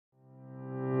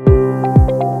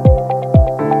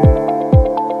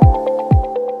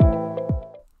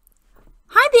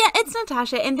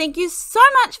Natasha, and thank you so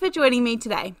much for joining me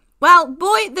today. Well,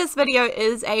 boy, this video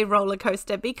is a roller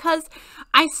coaster because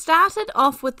I started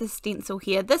off with the stencil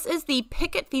here. This is the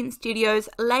Picket Studios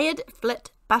Layered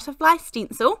Flit Butterfly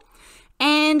Stencil.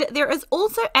 And there is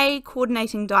also a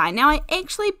coordinating die. Now, I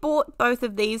actually bought both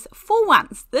of these for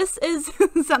once. This is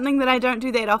something that I don't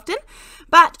do that often,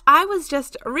 but I was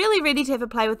just really ready to have a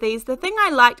play with these. The thing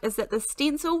I liked is that the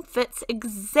stencil fits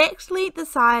exactly the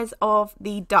size of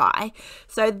the die,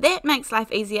 so that makes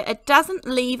life easier. It doesn't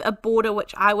leave a border,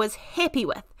 which I was happy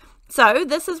with. So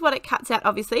this is what it cuts out,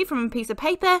 obviously, from a piece of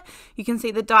paper. You can see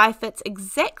the die fits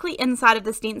exactly inside of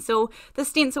the stencil. The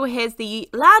stencil has the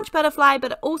large butterfly,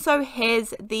 but it also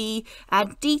has the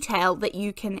detail that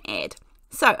you can add.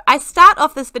 So I start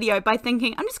off this video by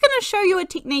thinking, I'm just going to show you a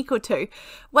technique or two.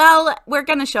 Well, we're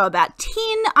going to show about 10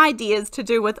 ideas to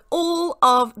do with all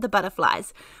of the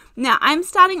butterflies. Now, I'm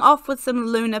starting off with some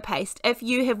lunar paste. If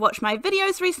you have watched my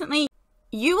videos recently,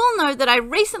 you will know that I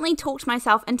recently talked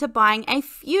myself into buying a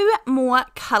few more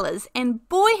colours, and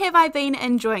boy have I been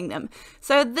enjoying them.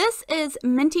 So this is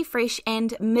Minty Fresh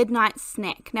and Midnight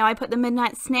Snack. Now I put the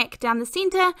Midnight Snack down the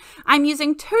centre. I'm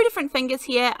using two different fingers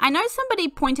here. I know somebody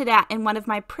pointed out in one of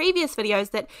my previous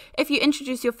videos that if you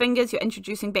introduce your fingers, you're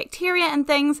introducing bacteria and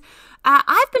things.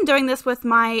 I've been doing this with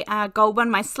my gold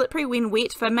one, my Slippery When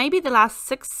Wet, for maybe the last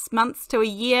 6 months to a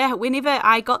year, whenever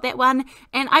I got that one,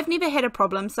 and I've never had a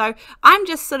problem. So I'm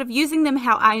just sort of using them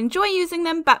how I enjoy using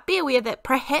them, but be aware that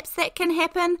perhaps that can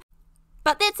happen.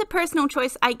 But that's a personal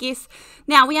choice, I guess.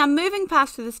 Now, we are moving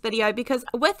past to this video because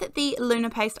with the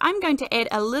lunar paste, I'm going to add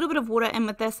a little bit of water in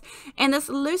with this, and this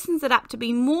loosens it up to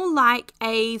be more like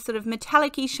a sort of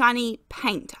metallic-y, shiny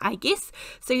paint, I guess.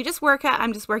 So you just work it.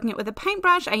 I'm just working it with a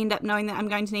paintbrush. I end up knowing that I'm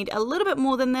going to need a little bit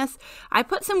more than this. I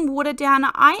put some water down.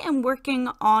 I am working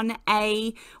on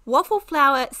a waffle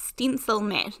flower stencil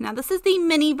mat. Now, this is the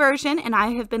mini version, and I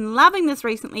have been loving this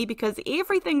recently because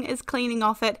everything is cleaning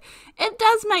off it. It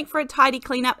does make for a tidy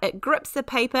cleanup. It grips the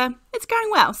paper. It's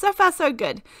going well. So far, so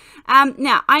good.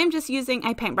 Now, I am just using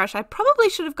a paintbrush. I probably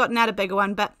should have gotten out a bigger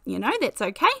one, but you know, that's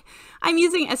okay. I'm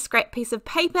using a scrap piece of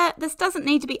paper. This doesn't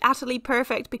need to be utterly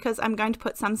perfect because I'm going to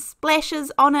put some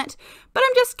splashes on it, but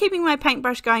I'm just keeping my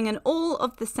paintbrush going in all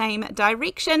of the same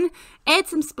direction. Add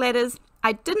some splatters.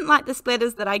 I didn't like the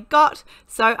splatters that I got,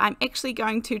 so I'm actually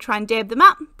going to try and dab them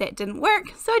up. That didn't work,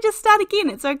 so I just start again.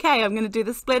 It's okay. I'm going to do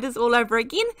the splatters all over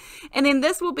again, and then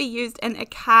this will be used in a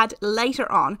card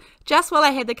later on, just while I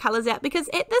had the colours out, because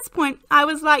at this point I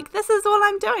was like, this is all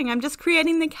I'm doing. I'm just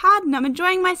creating the card and I'm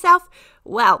enjoying myself.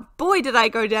 Well, boy, did I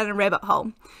go down a rabbit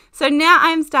hole. So now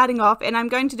I'm starting off, and I'm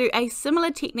going to do a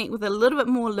similar technique with a little bit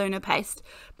more lunar paste,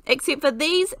 except for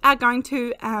these are going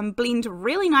to blend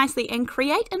really nicely and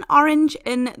create an orange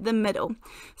in the middle.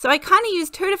 So I kind of use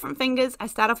two different fingers. I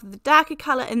start off with the darker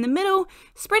colour in the middle,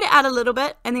 spread it out a little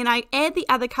bit, and then I add the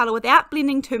other colour without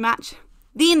blending too much.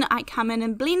 Then I come in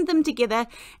and blend them together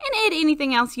and add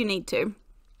anything else you need to.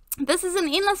 This is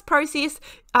an endless process.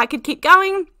 I could keep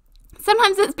going.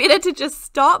 Sometimes it's better to just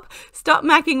stop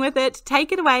mucking with it,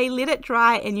 take it away, let it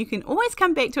dry, and you can always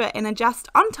come back to it and adjust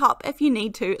on top if you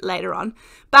need to later on.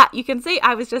 But you can see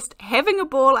I was just having a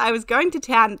ball. I was going to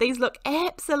town. These look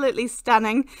absolutely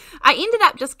stunning. I ended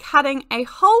up just cutting a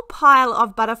whole pile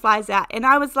of butterflies out, and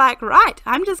I was like, right,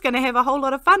 I'm just going to have a whole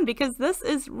lot of fun because this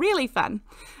is really fun.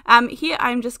 Here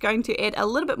I'm just going to add a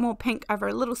little bit more pink over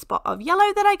a little spot of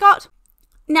yellow that I got.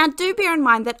 Now, do bear in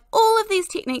mind that all of these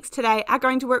techniques today are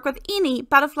going to work with any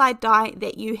butterfly die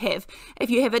that you have. If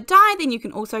you have a die, then you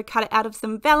can also cut it out of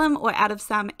some vellum or out of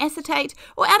some acetate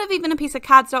or out of even a piece of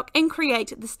cardstock and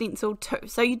create the stencil too.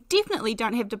 So you definitely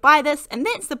don't have to buy this, and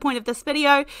that's the point of this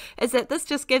video, is that this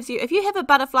just gives you, if you have a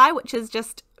butterfly, which is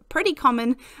just pretty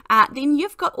common, then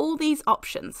you've got all these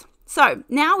options. So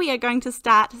now we are going to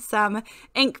start some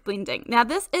ink blending. Now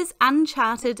this is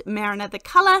Uncharted Mariner, the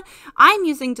colour. I'm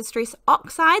using Distress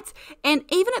Oxides, and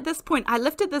even at this point I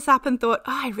lifted this up and thought,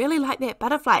 oh, I really like that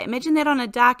butterfly. Imagine that on a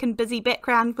dark and busy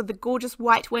background with the gorgeous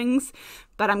white wings,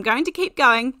 but I'm going to keep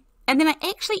going. And then I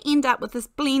actually end up with this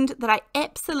blend that I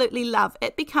absolutely love.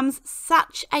 It becomes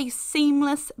such a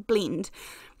seamless blend.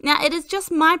 Now, it is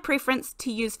just my preference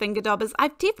to use finger daubers.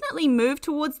 I've definitely moved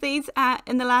towards these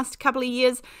in the last couple of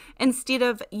years instead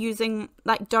of using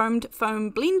like domed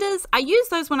foam blenders. I use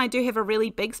those when I do have a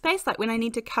really big space, like when I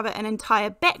need to cover an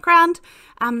entire background.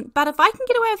 But if I can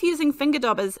get away with using finger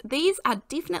daubers, these are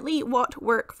definitely what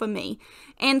work for me.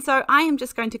 And so I am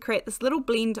just going to create this little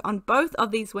blend on both of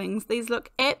these wings. These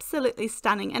look absolutely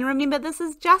stunning. And remember, this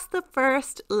is just the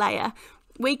first layer.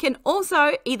 We can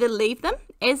also either leave them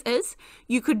as is.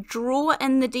 You could draw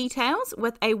in the details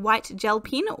with a white gel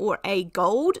pen or a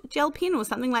gold gel pen or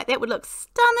something like that would look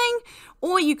stunning.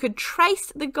 Or you could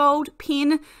trace the gold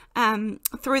pen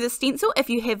through the stencil if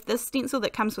you have this stencil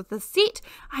that comes with the set.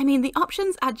 I mean, the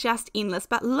options are just endless,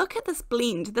 but look at this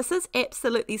blend. This is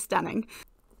absolutely stunning.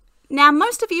 Now,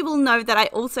 most of you will know that I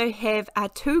also have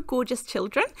 2 gorgeous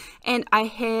children, and I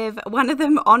have one of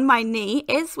them on my knee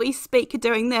as we speak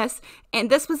doing this, and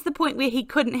this was the point where he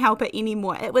couldn't help it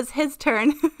anymore. It was his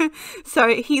turn. So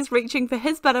he's reaching for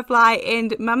his butterfly,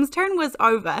 and Mum's turn was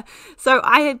over. So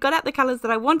I had got out the colours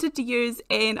that I wanted to use,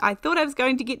 and I thought I was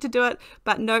going to get to do it,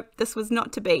 but nope, this was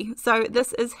not to be. So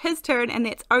this is his turn, and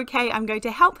that's okay. I'm going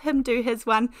to help him do his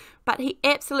one. But he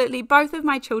absolutely, both of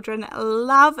my children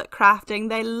love crafting.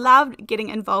 They love getting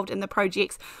involved in the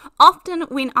projects. Often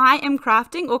when I am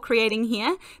crafting or creating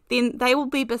here, then they will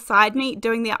be beside me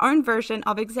doing their own version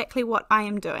of exactly what I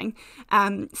am doing.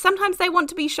 Sometimes they want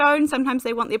to be shown, sometimes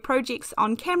they want their projects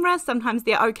on camera, sometimes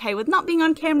they're okay with not being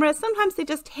on camera, sometimes they're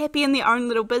just happy in their own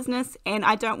little business and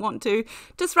I don't want to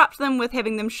disrupt them with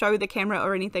having them show the camera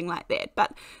or anything like that.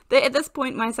 But at this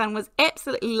point my son was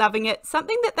absolutely loving it.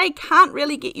 Something that they can't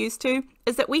really get used to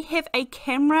is that we have a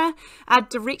camera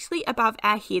directly above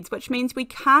our heads, which means we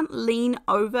can't lean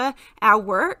over our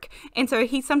work, and so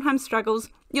he sometimes struggles.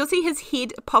 You'll see his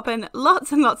head pop in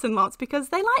lots and lots and lots because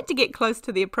they like to get close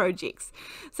to their projects.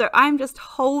 So I'm just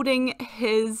holding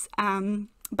his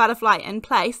butterfly in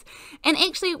place, and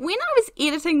actually when I was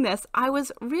editing this I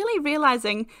was really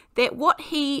realizing that what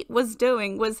he was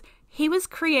doing was he was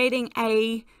creating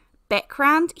a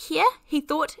background here. He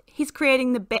thought he's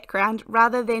creating the background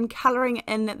rather than colouring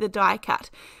in the die cut.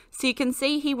 So you can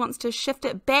see he wants to shift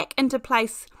it back into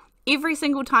place every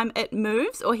single time it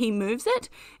moves or he moves it,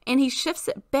 and he shifts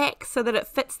it back so that it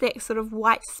fits that sort of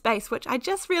white space, which I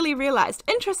just really realised.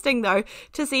 Interesting though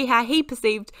to see how he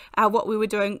perceived what we were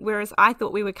doing, whereas I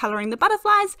thought we were colouring the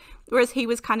butterflies, whereas he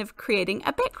was kind of creating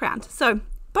a background. So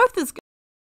both is good.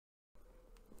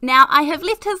 Now I have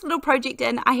left his little project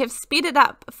in. I have sped it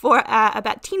up for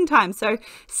about 10 times, so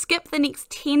skip the next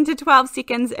 10 to 12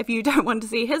 seconds if you don't want to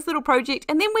see his little project,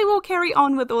 and then we will carry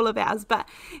on with all of ours. But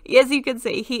as you can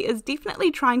see, he is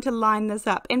definitely trying to line this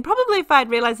up, and probably if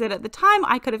I'd realized it at the time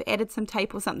I could have added some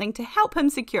tape or something to help him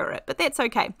secure it, but that's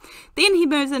okay. Then he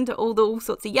moves into all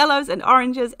sorts of yellows and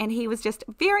oranges, and he was just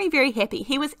very, very happy.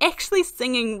 He was actually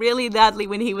singing really loudly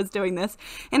when he was doing this,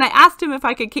 and I asked him if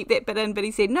I could keep that bit in, but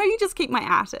he said no, you just keep my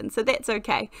art in, so that's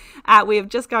okay. We're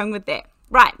just going with that.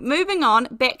 Right, moving on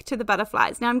back to the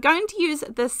butterflies. Now I'm going to use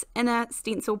this inner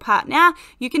stencil part. Now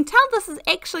you can tell this is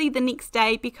actually the next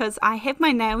day because I have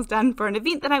my nails done for an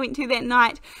event that I went to that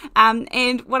night,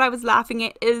 and what I was laughing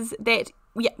at is that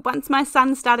once my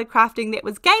son started crafting, that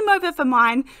was game over for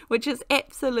mine, which is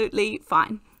absolutely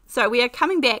fine. So we are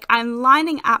coming back. I'm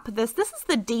lining up this. This is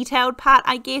the detailed part,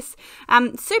 I guess.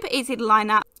 Super easy to line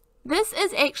up. This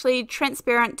is actually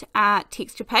transparent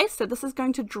texture paste, so this is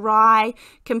going to dry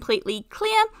completely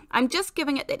clear. I'm just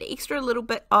giving it that extra little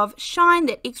bit of shine,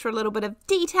 that extra little bit of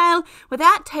detail,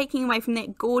 without taking away from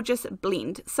that gorgeous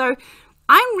blend. So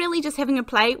I'm really just having a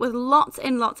play with lots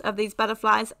and lots of these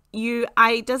butterflies.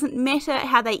 It doesn't matter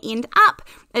how they end up.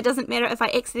 It doesn't matter if I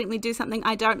accidentally do something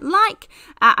I don't like.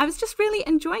 I was just really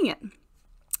enjoying it.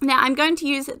 Now I'm going to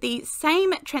use the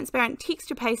same transparent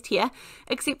texture paste here,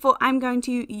 except for I'm going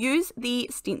to use the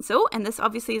stencil, and this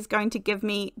obviously is going to give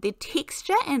me the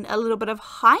texture and a little bit of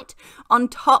height on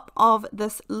top of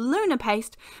this lunar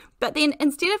paste. But then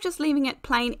instead of just leaving it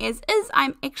plain as is,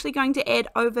 I'm actually going to add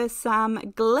over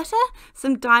some glitter,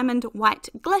 some diamond white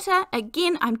glitter.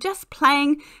 Again, I'm just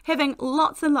playing, having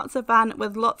lots and lots of fun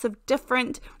with lots of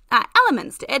different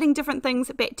elements, to adding different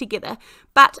things back together.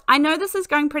 But I know this is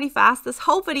going pretty fast. This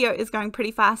whole video is going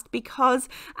pretty fast because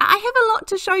I have a lot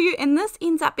to show you, and this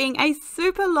ends up being a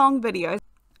super long video.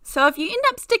 So if you end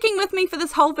up sticking with me for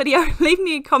this whole video, leave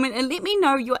me a comment and let me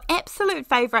know your absolute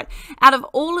favorite out of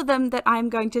all of them that I'm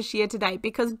going to share today,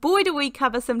 because boy do we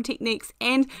cover some techniques,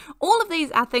 and all of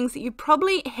these are things that you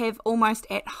probably have almost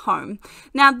at home.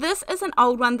 Now this is an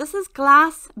old one. This is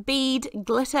glass bead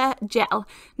glitter gel.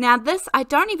 Now this, I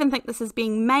don't even think this is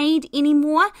being made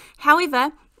anymore.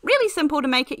 However, really simple to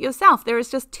make it yourself. There is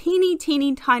just teeny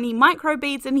tiny micro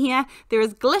beads in here, there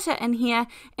is glitter in here,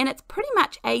 and it's pretty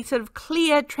much a sort of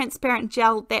clear transparent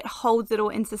gel that holds it all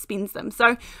and suspends them.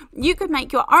 So you could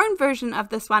make your own version of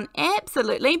this one,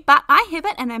 absolutely, but I have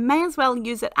it and I may as well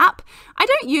use it up. I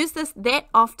don't use this that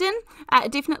often.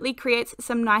 It definitely creates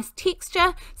some nice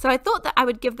texture, so I thought that I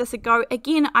would give this a go.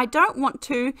 Again, I don't want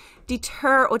to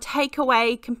deter or take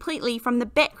away completely from the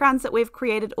backgrounds that we've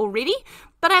created already,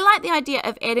 but I like the idea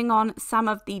of adding on some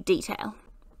of the detail.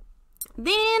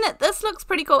 Then this looks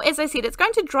pretty cool. As I said, it's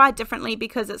going to dry differently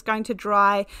because it's going to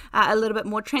dry a little bit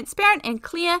more transparent and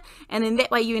clear, and then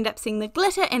that way you end up seeing the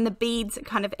glitter and the beads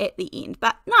kind of at the end.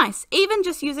 But nice, even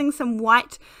just using some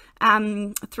white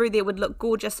through there would look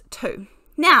gorgeous too.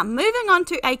 Now, moving on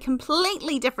to a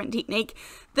completely different technique.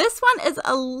 This one is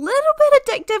a little bit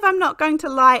addictive, I'm not going to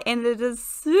lie, and it is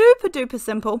super duper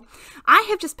simple. I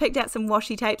have just picked out some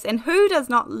washi tapes, and who does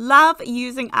not love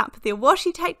using up their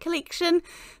washi tape collection?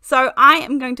 So I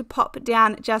am going to pop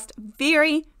down just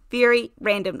very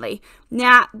randomly.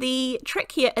 Now, the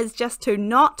trick here is just to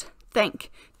not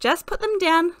think. Just put them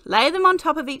down, lay them on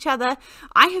top of each other.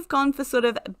 I have gone for sort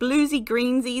of bluesy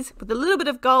greensies with a little bit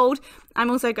of gold.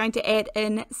 I'm also going to add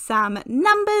in some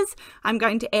numbers. I'm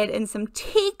going to add in some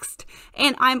text,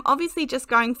 and I'm obviously just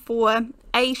going for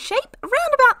a shape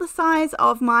around about the size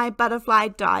of my butterfly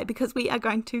die because we are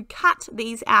going to cut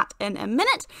these out in a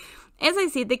minute. As I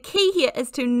said, the key here is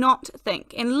to not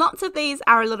think, and lots of these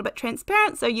are a little bit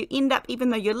transparent, so you end up, even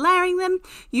though you're layering them,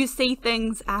 you see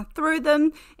things through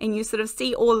them, and you sort of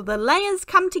see all of the layers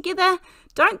come together.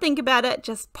 Don't think about it,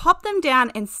 just pop them down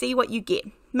and see what you get.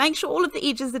 Make sure all of the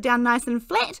edges are down nice and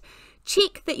flat.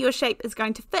 Check that your shape is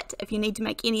going to fit if you need to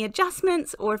make any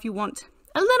adjustments, or if you want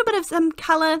a little bit of some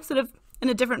colour sort of in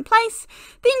a different place,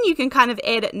 then you can kind of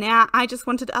add it now. I just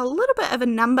wanted a little bit of a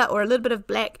number or a little bit of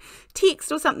black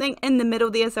text or something in the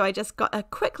middle there, so I just got a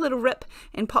quick little rip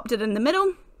and popped it in the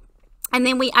middle. And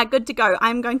then we are good to go.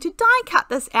 I'm going to die cut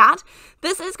this out.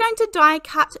 This is going to die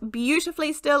cut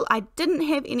beautifully still. I didn't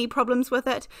have any problems with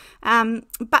it,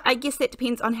 but I guess that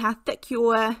depends on how thick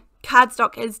your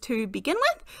cardstock is to begin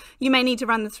with. You may need to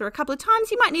run this through a couple of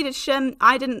times. You might need a shim.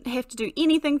 I didn't have to do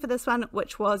anything for this one,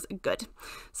 which was good.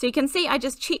 So you can see I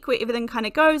just check where everything kind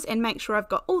of goes and make sure I've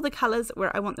got all the colors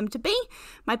where I want them to be.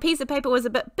 My piece of paper was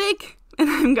a bit big, and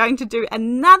I'm going to do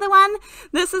another one.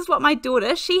 This is what my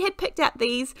daughter, she had picked out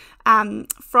these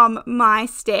from my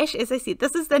stash. As I said,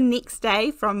 this is the next day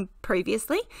from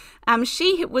previously.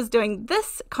 She was doing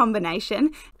this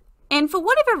combination, and for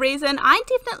whatever reason, I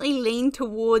definitely lean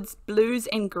towards blues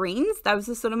and greens. Those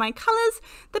are sort of my colors.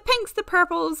 The pinks, the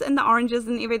purples, and the oranges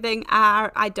and everything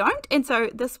I don't. And so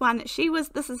this one,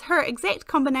 this is her exact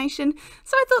combination.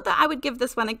 So I thought that I would give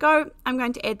this one a go. I'm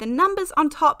going to add the numbers on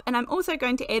top, and I'm also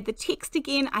going to add the text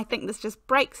again. I think this just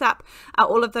breaks up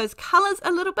all of those colors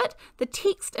a little bit. The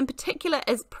text in particular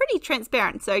is pretty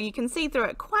transparent, so you can see through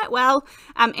it quite well,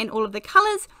 and all of the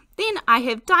colors. Then I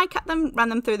have die cut them, run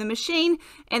them through the machine,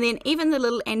 and then even the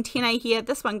little antennae here,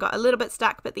 this one got a little bit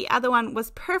stuck, but the other one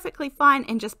was perfectly fine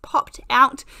and just popped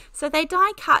out. So they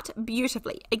die cut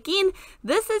beautifully. Again,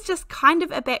 this is just kind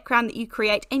of a background that you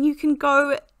create, and you can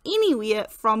go anywhere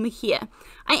from here.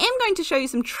 I am going to show you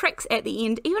some tricks at the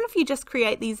end. Even if you just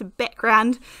create these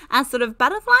background sort of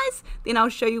butterflies, then I'll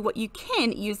show you what you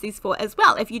can use these for as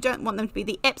well if you don't want them to be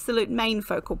the absolute main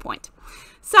focal point.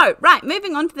 So, right,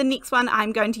 moving on to the next one,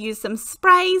 I'm going to use some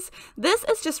sprays. This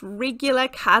is just regular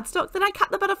cardstock that I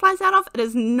cut the butterflies out of. It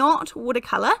is not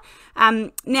watercolor.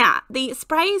 Now, the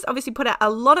sprays obviously put out a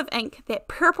lot of ink. That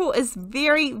purple is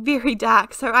very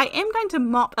dark, so I am going to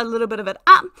mop a little bit of it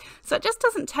up so it just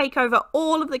doesn't take over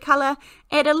all of the color.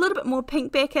 Add a little bit more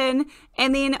pink back in,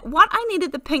 and then what I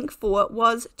needed the pink for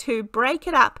was to break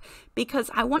it up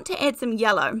because I want to add some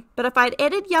yellow. But if I'd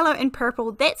added yellow and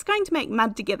purple, that's going to make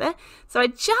mud together. So I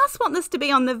just want this to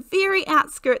be on the very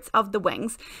outskirts of the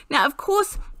wings. Now, of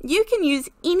course, you can use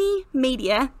any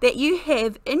media that you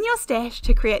have in your stash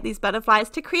to create these butterflies,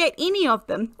 to create any of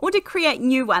them, or to create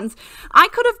new ones. I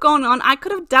could have gone on, I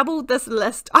could have doubled this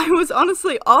list. I was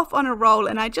honestly off on a roll,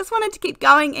 and I just wanted to keep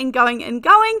going and going and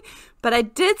going, but I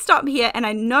did stop here, and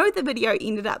I know the video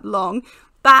ended up long,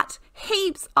 but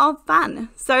heaps of fun.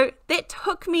 So that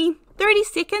took me 30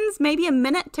 seconds, maybe a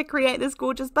minute to create this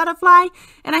gorgeous butterfly,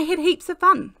 and I had heaps of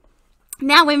fun.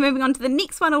 Now we're moving on to the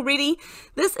next one already.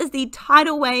 This is the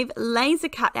Tidal Wave laser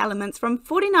cut elements from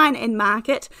 49 in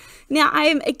Market. Now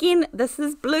again, this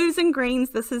is blues and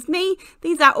greens, this is me.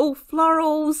 These are all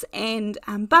florals and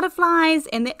butterflies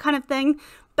and that kind of thing.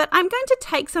 But I'm going to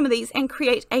take some of these and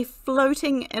create a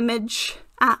floating image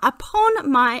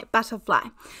upon my butterfly.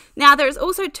 Now there's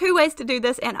also two ways to do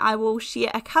this, and I will share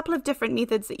a couple of different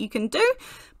methods that you can do,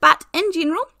 but in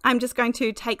general I'm just going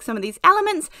to take some of these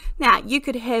elements. Now you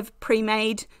could have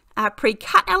pre-made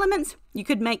pre-cut elements, you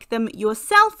could make them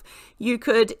yourself, you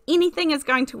could, anything is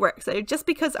going to work. So just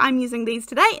because I'm using these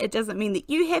today, it doesn't mean that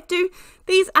you have to.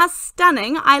 These are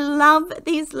stunning. I love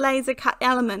these laser cut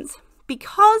elements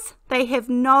because they have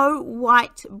no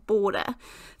white border.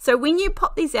 So when you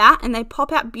pop these out, and they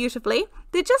pop out beautifully,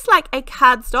 They're just like a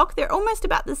cardstock. They're almost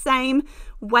about the same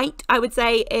weight, I would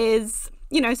say, as,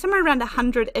 you know, somewhere around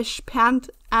 100-ish pound.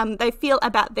 They feel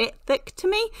about that thick to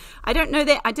me. I don't know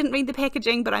that. I didn't read the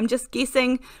packaging, but I'm just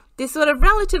guessing. They're sort of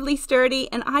relatively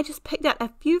sturdy, and I just picked out a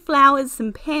few flowers,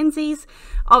 some pansies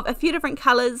of a few different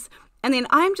colors, and then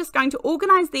I'm just going to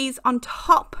organize these on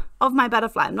top of my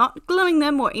butterfly. I'm not gluing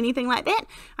them or anything like that.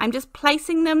 I'm just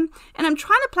placing them, and I'm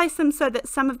trying to place them so that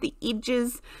some of the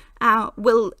edges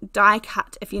will die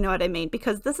cut, if you know what I mean,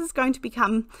 because this is going to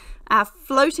become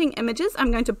floating images.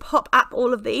 I'm going to pop up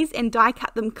all of these and die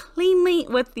cut them cleanly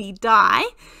with the die.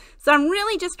 So I'm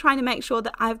really just trying to make sure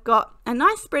that I've got a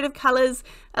nice spread of colors,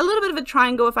 a little bit of a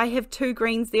triangle. If I have two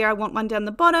greens there, I want one down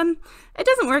the bottom. It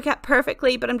doesn't work out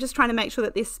perfectly, but I'm just trying to make sure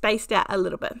that they're spaced out a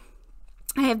little bit.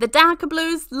 I have the darker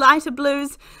blues, lighter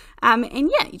blues, and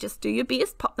yeah, you just do your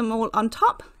best, pop them all on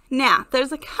top. Now,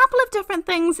 there's a couple of different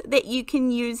things that you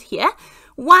can use here.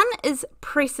 One is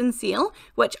press and seal,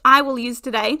 which I will use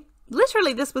today.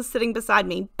 Literally, this was sitting beside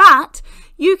me, but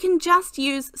you can just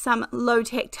use some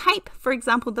low-tack tape, for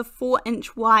example, the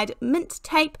 4-inch wide mint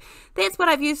tape. That's what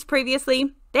I've used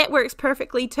previously. That works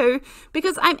perfectly too,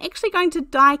 because I'm actually going to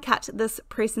die cut this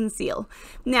press and seal.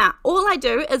 Now, all I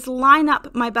do is line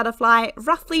up my butterfly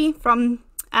roughly from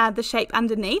the shape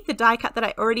underneath, the die cut that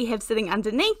I already have sitting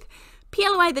underneath,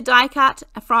 peel away the die cut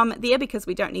from there because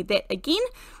we don't need that again,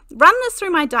 run this through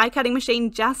my die cutting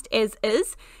machine just as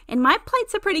is, and my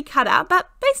plates are pretty cut out, but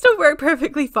they still work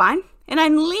perfectly fine. And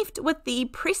I'm left with the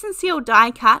press and seal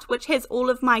die cut, which has all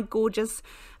of my gorgeous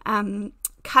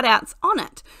cutouts on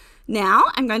it. Now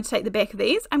I'm going to take the back of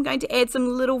these, I'm going to add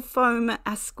some little foam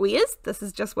squares. This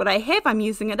is just what I have, I'm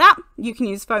using it up. You can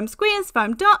use foam squares,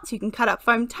 foam dots, you can cut up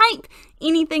foam tape,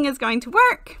 anything is going to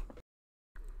work.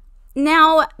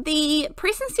 Now, the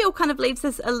press and seal kind of leaves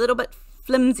this a little bit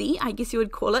flimsy, I guess you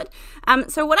would call it.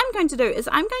 So what I'm going to do is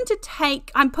I'm going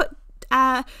to put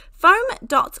foam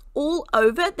dots all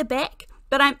over the back,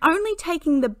 but I'm only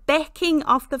taking the backing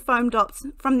off the foam dots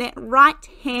from that right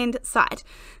hand side.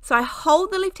 So I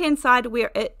hold the left hand side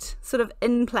where it sort of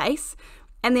in place,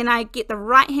 and then I get the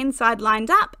right hand side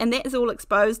lined up, and that is all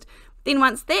exposed. Then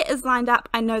once that is lined up,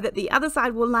 I know that the other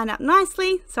side will line up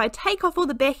nicely, so I take off all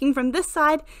the backing from this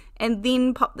side and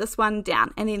then pop this one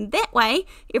down, and then that way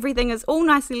everything is all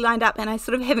nicely lined up and I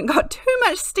sort of haven't got too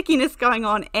much stickiness going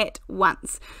on at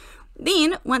once.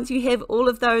 Then once you have all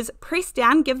of those pressed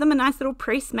down, give them a nice little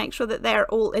press, make sure that they're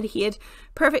all adhered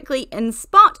perfectly in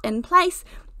spot, in place.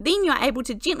 Then you're able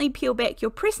to gently peel back your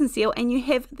press and seal, and you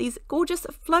have these gorgeous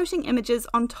floating images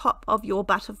on top of your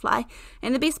butterfly.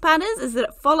 And the best part is that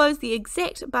it follows the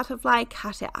exact butterfly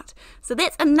cutout. So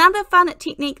that's another fun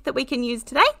technique that we can use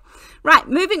today. Right,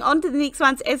 moving on to the next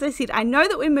ones. As I said, I know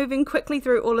that we're moving quickly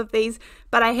through all of these,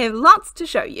 but I have lots to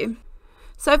show you.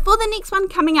 So for the next one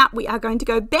coming up, we are going to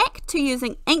go back to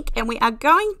using ink, and we are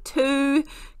going to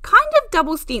kind of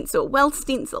double stencil,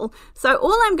 stencil. So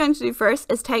all I'm going to do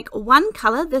first is take one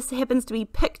color. This happens to be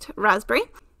Picked Raspberry.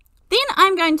 Then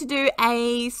I'm going to do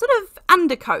a sort of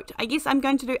undercoat. I guess I'm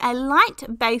going to do a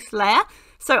light base layer.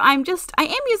 So I am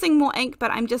using more ink,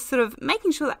 but I'm just sort of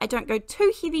making sure that I don't go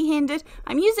too heavy-handed.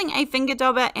 I'm using a finger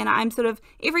dauber, and I'm sort of,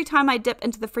 every time I dip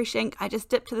into the fresh ink, I just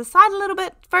dip to the side a little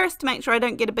bit first to make sure I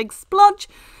don't get a big splodge.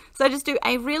 So I just do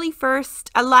a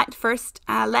light first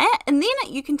layer, and then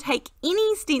you can take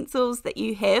any stencils that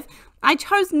you have. I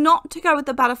chose not to go with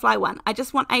the butterfly one. I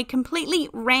just want a completely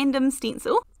random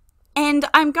stencil. And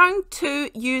I'm going to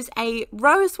use a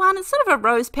rose one. It's sort of a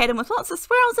rose pattern with lots of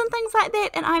swirls and things like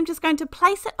that, and I'm just going to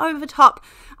place it over top.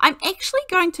 I'm actually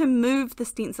going to move the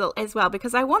stencil as well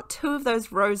because I want two of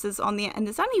those roses on there, and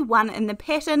there's only one in the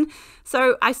pattern,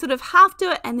 so I sort of half do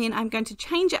it and then I'm going to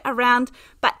change it around.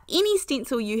 But any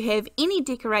stencil you have, any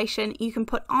decoration, you can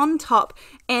put on top,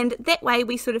 and that way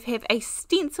we sort of have a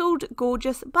stenciled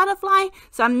gorgeous butterfly.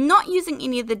 So I'm not using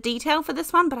any of the detail for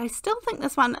this one, but I still think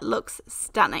this one looks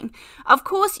stunning. Of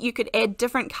course, you could add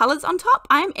different colors on top.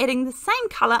 I'm adding the same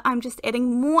color, I'm just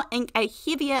adding more ink, a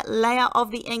heavier layer of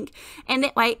the ink, and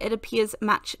that way it appears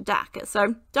much darker.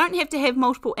 So don't have to have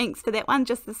multiple inks for that one,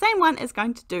 just the same one is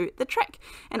going to do the trick.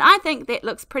 And I think that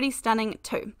looks pretty stunning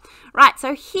too. Right,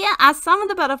 so here are some of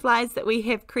the butterflies that we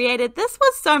have created. This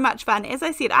was so much fun. As I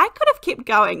said, I could have kept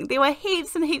going. There were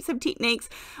heaps and heaps of techniques.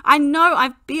 I know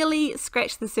I've barely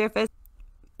scratched the surface,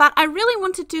 but I really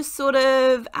wanted to sort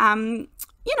of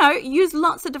you know, use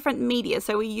lots of different media.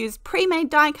 So we use pre-made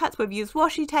die cuts, we've used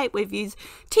washi tape, we've used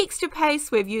texture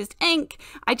paste, we've used ink.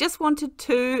 I just wanted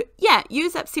to, yeah,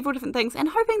 use up several different things and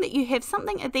hoping that you have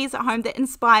something of these at home that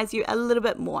inspires you a little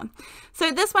bit more.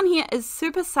 So this one here is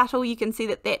super subtle. You can see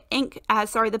that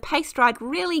the paste dried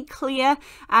really clear,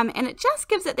 and it just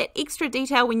gives it that extra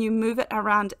detail when you move it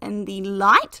around in the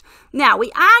light. Now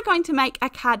we are going to make a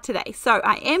card today, so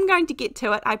I am going to get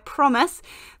to it, I promise.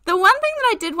 The one thing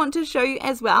that I did want to show you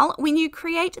as well, when you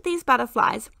create these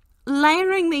butterflies,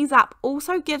 layering these up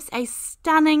also gives a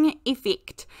stunning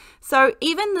effect. So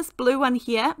even this blue one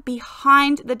here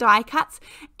behind the die cuts,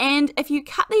 and if you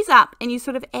cut these up and you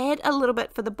sort of add a little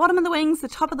bit for the bottom of the wings, the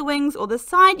top of the wings, or the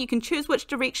side, you can choose which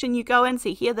direction you go in.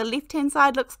 See here, the left hand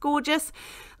side looks gorgeous.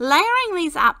 Layering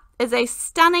these up is a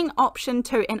stunning option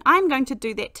too, and I'm going to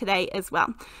do that today as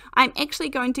well. I'm actually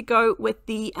going to go with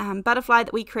the butterfly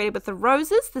that we created with the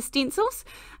roses, the stencils.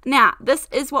 Now this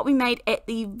is what we made at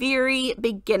the very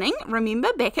beginning,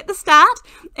 remember, back at the start,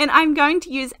 and I'm going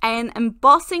to use an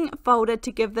embossing folder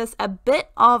to give this a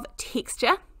bit of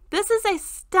texture. This is a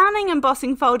stunning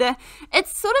embossing folder.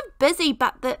 It's sort of busy,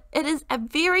 but it is a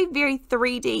very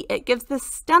 3D. It gives this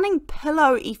stunning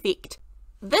pillow effect.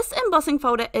 This embossing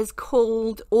folder is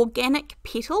called Organic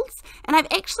Petals, and I've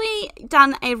actually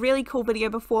done a really cool video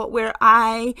before where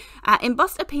I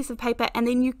embossed a piece of paper and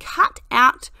then you cut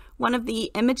out one of the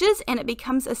images and it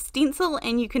becomes a stencil,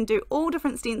 and you can do all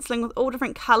different stenciling with all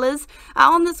different colors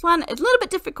on this one. It's a little bit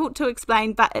difficult to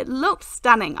explain, but it looked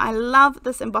stunning. I love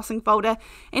this embossing folder,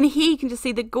 and here you can just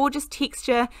see the gorgeous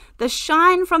texture, the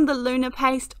shine from the lunar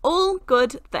paste, all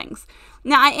good things.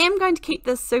 Now I am going to keep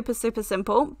this super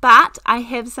simple, but I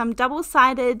have some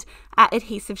double-sided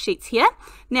adhesive sheets here.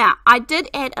 Now I did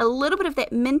add a little bit of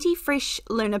that minty fresh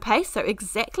lunar paste, so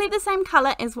exactly the same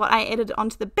color as what I added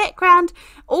onto the background,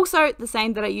 also the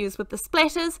same that I used with the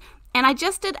splatters, and I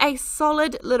just did a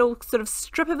solid little sort of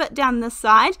strip of it down this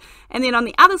side, and then on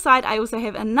the other side I also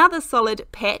have another solid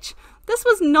patch. This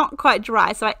was not quite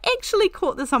dry, so I actually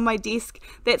caught this on my desk.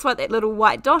 That's why that little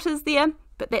white dot is there,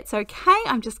 but that's okay,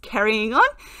 I'm just carrying on.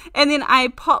 And then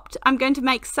I'm going to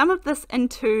make some of this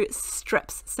into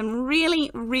strips, some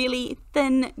really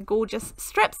thin gorgeous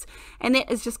strips, and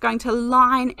that is just going to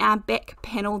line our back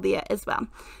panel there as well.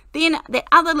 Then that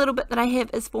other little bit that I have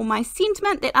is for my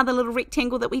sentiment, that other little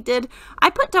rectangle that we did.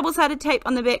 I put double-sided tape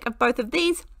on the back of both of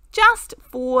these just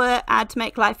for to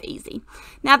make life easy.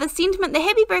 Now the sentiment, the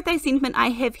happy birthday sentiment I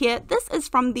have here, this is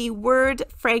from the Word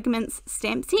Fragments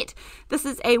stamp set. This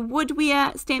is a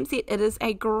woodware stamp set. It is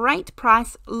a great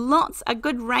price, a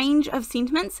good range of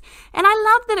sentiments, and I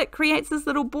love that it creates this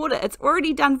little border. It's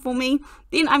already done for me.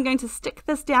 Then I'm going to stick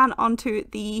this down onto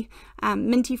the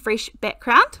minty fresh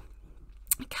background,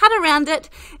 cut around it,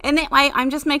 and that way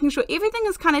I'm just making sure everything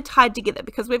is kind of tied together,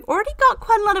 because we've already got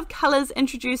quite a lot of colors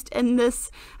introduced in this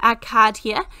card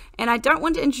here, and I don't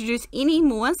want to introduce any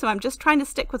more, so I'm just trying to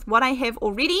stick with what I have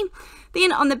already.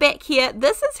 Then on the back here,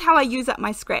 this is how I use up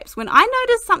my scraps. When I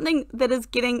notice something that is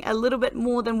getting a little bit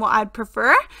more than what I'd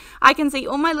prefer, I can see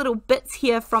all my little bits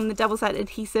here from the double-sided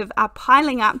adhesive are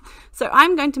piling up, so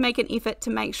I'm going to make an effort to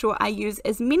make sure I use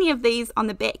as many of these on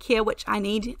the back here, which I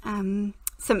need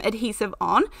some adhesive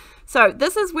on. So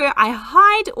this is where I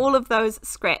hide all of those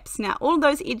scraps. Now all of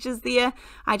those edges there,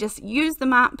 I just use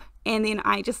them up, and then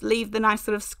I just leave the nice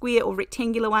sort of square or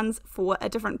rectangular ones for a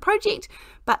different project,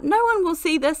 but no one will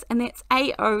see this, and that's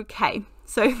a-okay.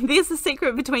 So there's the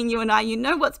secret between you and I. You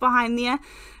know what's behind there.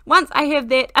 Once I have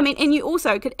that, and you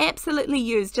also could absolutely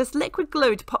use just liquid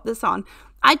glue to pop this on.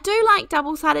 I do like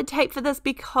double-sided tape for this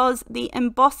because the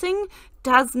embossing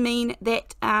does mean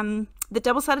that the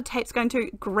double-sided tape is going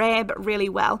to grab really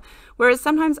well, whereas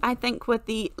sometimes I think with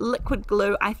the liquid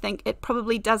glue, I think it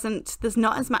probably doesn't, there's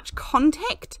not as much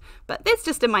contact, but that's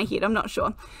just in my head, I'm not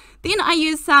sure. Then I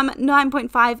use some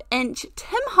 9.5-inch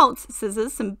Tim Holtz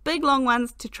scissors, some big long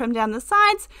ones, to trim down the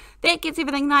sides. That gets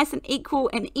everything nice and equal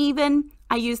and even.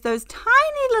 I use those tiny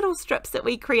little strips that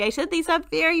we created. These are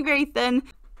very thin.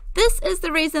 This is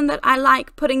the reason that I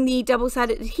like putting the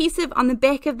double-sided adhesive on the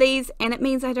back of these, and it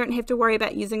means I don't have to worry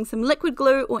about using some liquid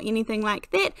glue or anything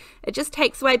like that. It just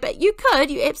takes away, but you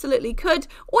absolutely could,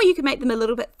 or you could make them a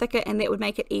little bit thicker and that would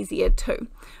make it easier too.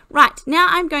 Right, now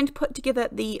I'm going to put together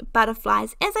the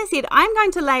butterflies. As I said, I'm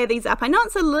going to layer these up. I know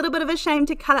it's a little bit of a shame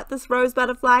to cut up this rose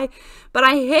butterfly, but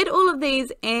I had all of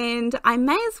these and I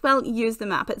may as well use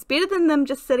them up. It's better than them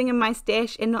just sitting in my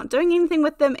stash and not doing anything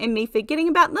with them and me forgetting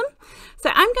about them. So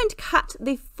I'm going going to cut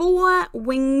the 4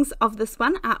 wings of this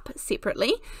one up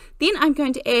separately. Then I'm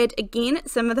going to add again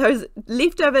some of those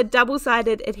leftover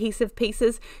double-sided adhesive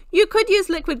pieces. You could use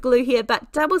liquid glue here,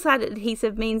 but double-sided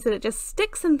adhesive means that it just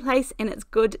sticks in place and it's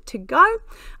good to go.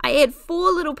 I add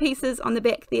 4 little pieces on the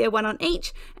back there, 1 on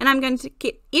each, and I'm going to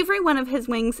get every one of his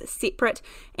wings separate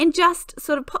and just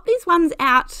sort of pop these ones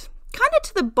out kind of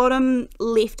to the bottom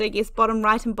left, I guess, bottom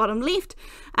right and bottom left.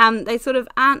 They sort of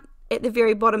aren't at the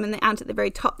very bottom and they aren't at the very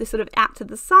top, they're sort of out to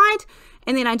the side.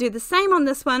 And then I do the same on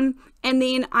this one, and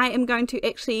then I am going to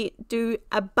actually do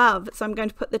above. So I'm going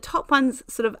to put the top ones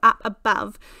sort of up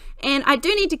above. And I do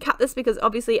need to cut this because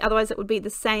obviously otherwise it would be the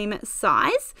same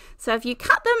size. So if you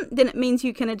cut them, then it means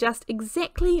you can adjust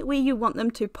exactly where you want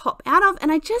them to pop out of.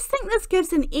 And I just think this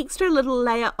gives an extra little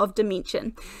layer of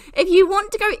dimension. If you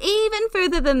want to go even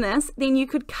further than this, then you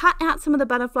could cut out some of the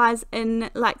butterflies in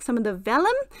like some of the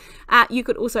vellum. You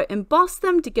could also emboss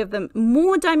them to give them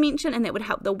more dimension, and that would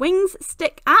help the wings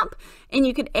stick up, and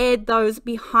you could add those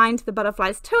behind the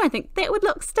butterflies too. I think that would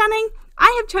look stunning.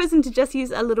 I have chosen to just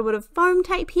use a little bit of foam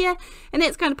tape here, and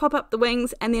that's going to pop up the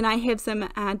wings, and then I have some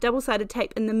double-sided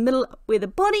tape in the middle where the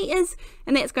body is,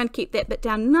 and that's going to keep that bit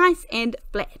down nice and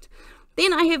flat.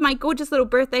 Then I have my gorgeous little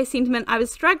birthday sentiment. I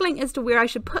was struggling as to where I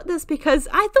should put this because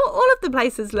I thought all of the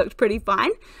places looked pretty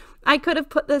fine. I could have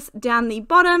put this down the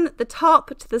bottom, the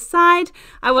top, to the side.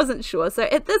 I wasn't sure. So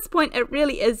at this point, it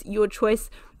really is your choice.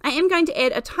 I am going to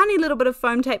add a tiny little bit of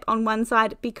foam tape on one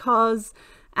side because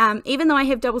even though I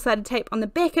have double-sided tape on the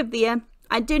back of there,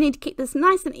 I do need to keep this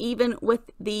nice and even with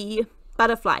the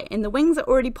butterfly, and the wings are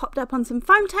already popped up on some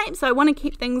foam tape, so I want to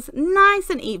keep things nice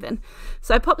and even.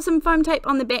 So I pop some foam tape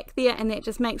on the back there, and that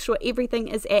just makes sure everything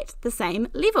is at the same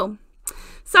level.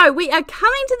 So we are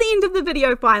coming to the end of the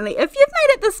video finally. If you've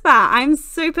made it this far, I'm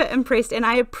super impressed, and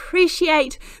I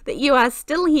appreciate that you are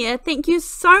still here. Thank you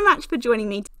so much for joining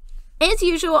me. As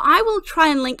usual, I will try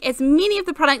and link as many of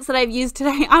the products that I've used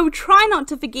today. I will try not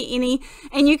to forget any,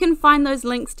 and you can find those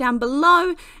links down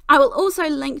below. I will also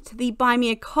link to the Buy Me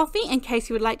a Coffee in case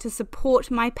you would like to support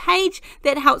my page.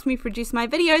 That helps me produce my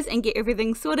videos and get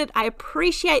everything sorted. I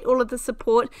appreciate all of the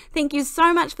support. Thank you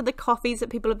so much for the coffees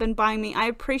that people have been buying me. I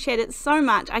appreciate it so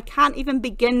much. I can't even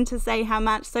begin to say how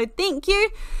much, so thank you.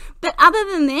 But other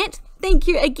than that, thank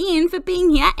you again for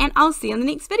being here, and I'll see you in the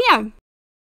next video.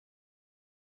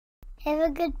 Have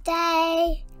a good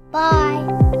day.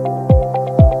 Bye.